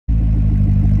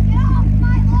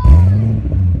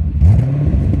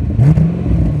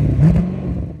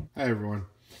everyone.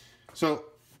 So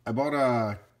I bought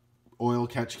a oil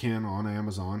catch can on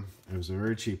Amazon. It was a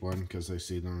very cheap one because I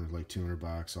see them like 200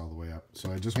 bucks all the way up.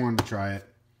 So I just wanted to try it.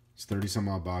 It's 30 some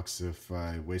odd bucks. If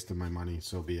I wasted my money,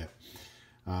 so be it.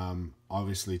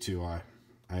 Obviously too, I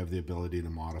have the ability to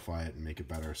modify it and make it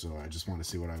better. So I just want to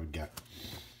see what I would get.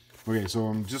 Okay, so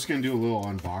I'm just going to do a little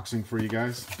unboxing for you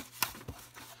guys.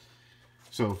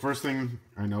 So first thing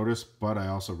I noticed, but I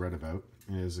also read about,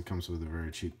 is it comes with a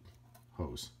very cheap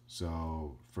hose.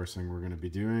 So first thing we're going to be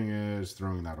doing is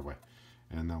throwing that away,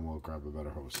 and then we'll grab a better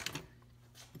hose.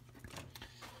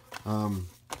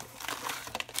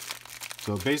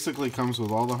 So it basically comes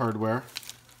with all the hardware.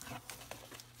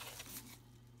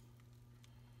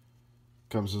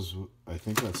 Comes with, I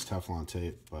think that's Teflon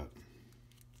tape, but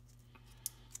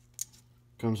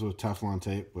comes with Teflon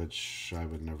tape, which I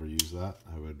would never use that.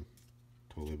 I would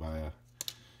totally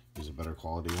use a better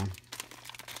quality one.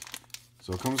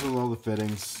 So it comes with all the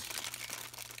fittings,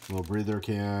 little breather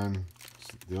can,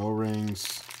 the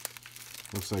O-rings.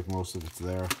 Looks like most of it's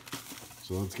there.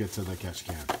 So let's get to the catch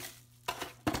can.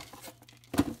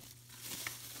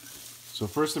 So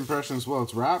first impressions, well,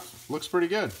 it's wrapped. Looks pretty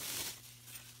good.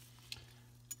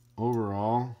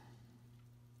 Overall,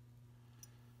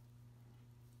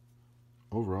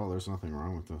 there's nothing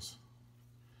wrong with this.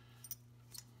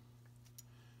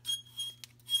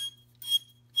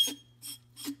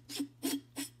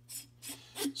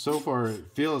 So far, it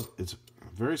feels it's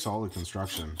very solid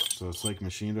construction. So it's like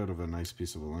machined out of a nice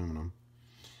piece of aluminum.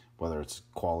 Whether it's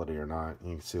quality or not,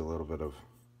 you can see a little bit of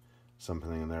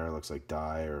something in there. It looks like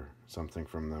dye or something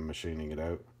from them machining it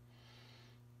out.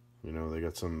 You know, they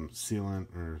got some sealant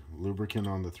or lubricant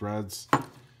on the threads,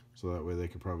 so that way they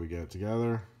could probably get it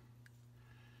together.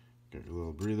 Got your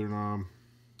little breather knob.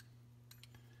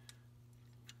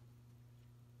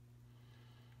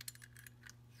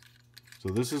 So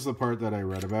this is the part that I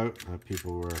read about that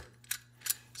people were...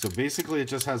 So basically it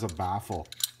just has a baffle.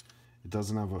 It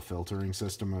doesn't have a filtering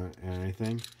system or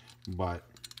anything, but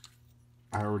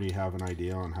I already have an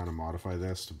idea on how to modify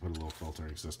this to put a little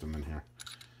filtering system in here.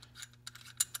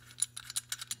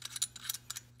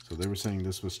 So they were saying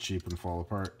this was cheap and fall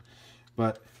apart.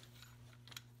 But,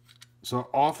 so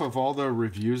off of all the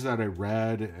reviews that I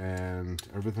read and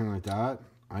everything like that,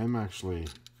 I'm actually...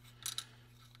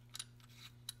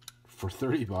 For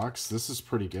 30 bucks, this is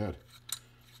pretty good.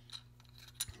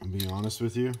 I'll be honest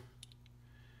with you.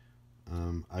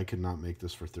 I could not make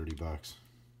this for 30 bucks.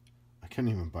 I couldn't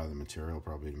even buy the material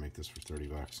probably to make this for 30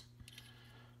 bucks.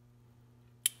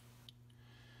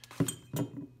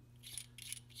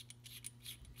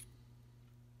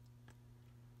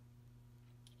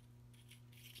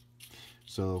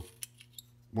 So,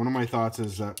 one of my thoughts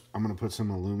is that I'm going to put some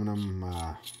aluminum...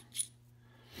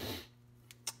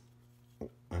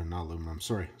 not aluminum,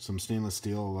 sorry, some stainless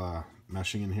steel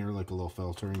meshing in here, like a little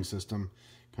filtering system,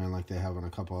 kind of like they have on a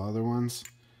couple other ones,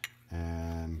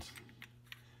 and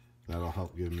that'll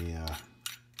help give me a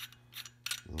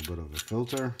little bit of a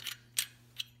filter.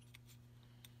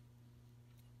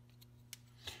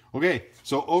 Okay,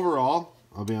 so overall,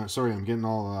 I'll be honest, sorry, I'm getting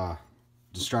all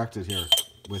distracted here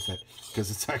with it, because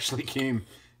it's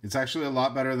actually a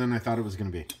lot better than I thought it was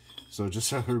going to be. So just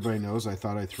so everybody knows, I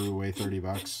thought I threw away 30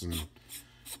 bucks and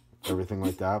everything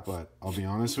like that, but I'll be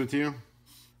honest with you,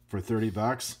 for 30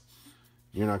 bucks,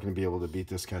 you're not going to be able to beat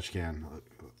this catch can.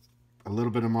 A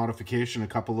little bit of modification, a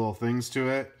couple little things to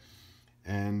it,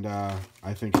 and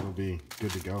I think it'll be good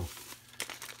to go.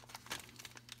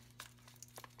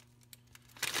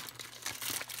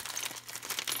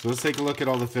 So let's take a look at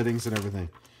all the fittings and everything.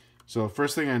 So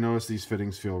first thing I noticed, these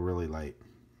fittings feel really light.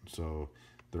 So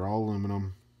they're all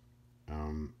aluminum.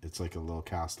 It's like a little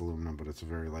cast aluminum, but it's a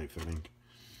very light fitting.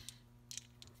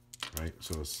 Right,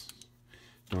 so it's,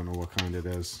 don't know what kind it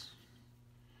is.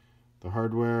 The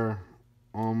hardware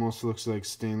almost looks like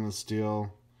stainless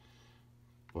steel,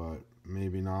 but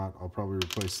maybe not. I'll probably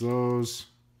replace those.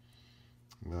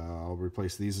 I'll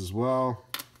replace these as well.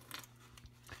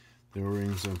 The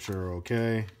O-rings I'm sure are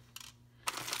okay.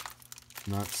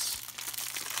 Nuts.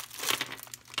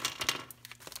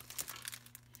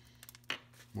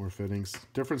 More fittings.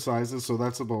 Different sizes, so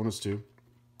that's a bonus too.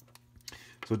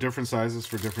 So different sizes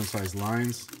for different size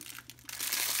lines.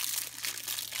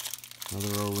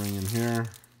 Another O-ring in here.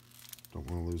 Don't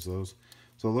want to lose those.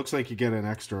 So it looks like you get an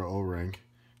extra O-ring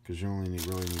because you only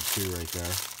really need 2 right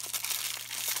there.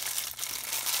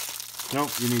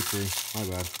 Nope, you need 3. My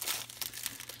bad.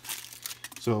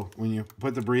 So when you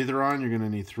put the breather on, you're going to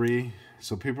need 3.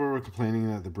 So people were complaining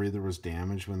that the breather was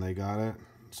damaged when they got it.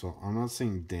 So I'm not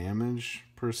seeing damage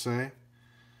per se.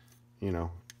 You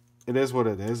know, it is what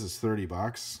it is. It's 30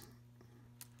 bucks.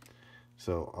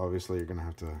 So obviously you're gonna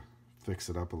have to fix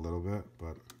it up a little bit,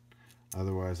 but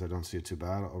otherwise I don't see it too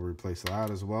bad. I'll replace that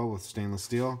as well with stainless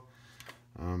steel.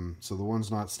 So the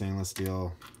one's not stainless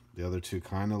steel. The other two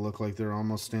kind of look like they're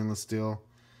almost stainless steel,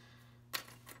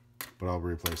 but I'll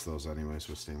replace those anyways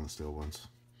with stainless steel ones.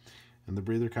 And the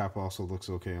breather cap also looks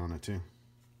okay on it too.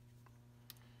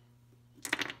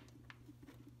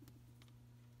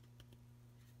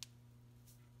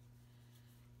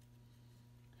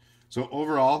 So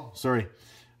overall, sorry,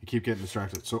 I keep getting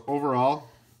distracted. So overall,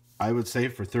 I would say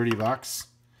for 30 bucks,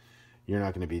 you're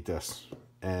not going to beat this.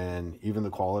 And even the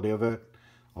quality of it,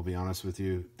 I'll be honest with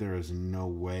you, there is no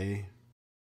way.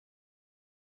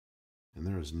 And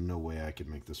there is no way I could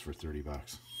make this for 30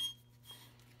 bucks.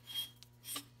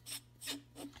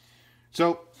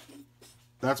 So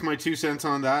that's my 2 cents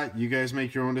on that. You guys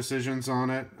make your own decisions on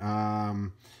it.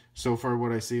 So far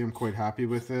what I see, I'm quite happy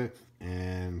with it.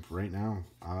 And right now,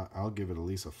 I'll give it at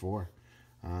least a 4.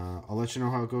 I'll let you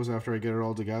know how it goes after I get it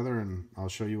all together, and I'll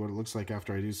show you what it looks like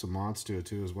after I do some mods to it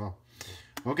too as well.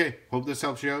 Okay, hope this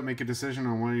helps you out. Make a decision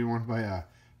on whether you want to buy a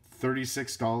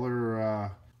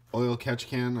 $36 oil catch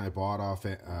can I bought off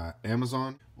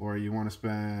Amazon, or you want to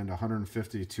spend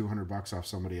 150 to 200 bucks off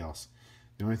somebody else.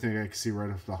 The only thing I can see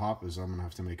right off the hop is I'm going to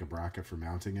have to make a bracket for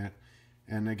mounting it.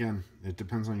 And again, it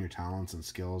depends on your talents and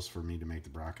skills. For me to make the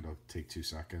bracket, it'll take 2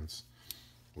 seconds.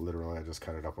 Literally, I just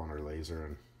cut it up on our laser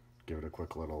and give it a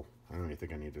quick little, I don't even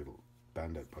think I need to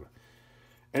bend it. But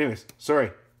anyways,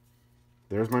 sorry.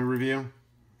 There's my review.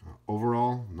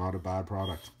 Overall, not a bad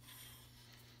product.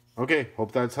 Okay,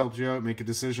 hope that's helped you out. Make a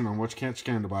decision on which catch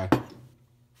can to buy.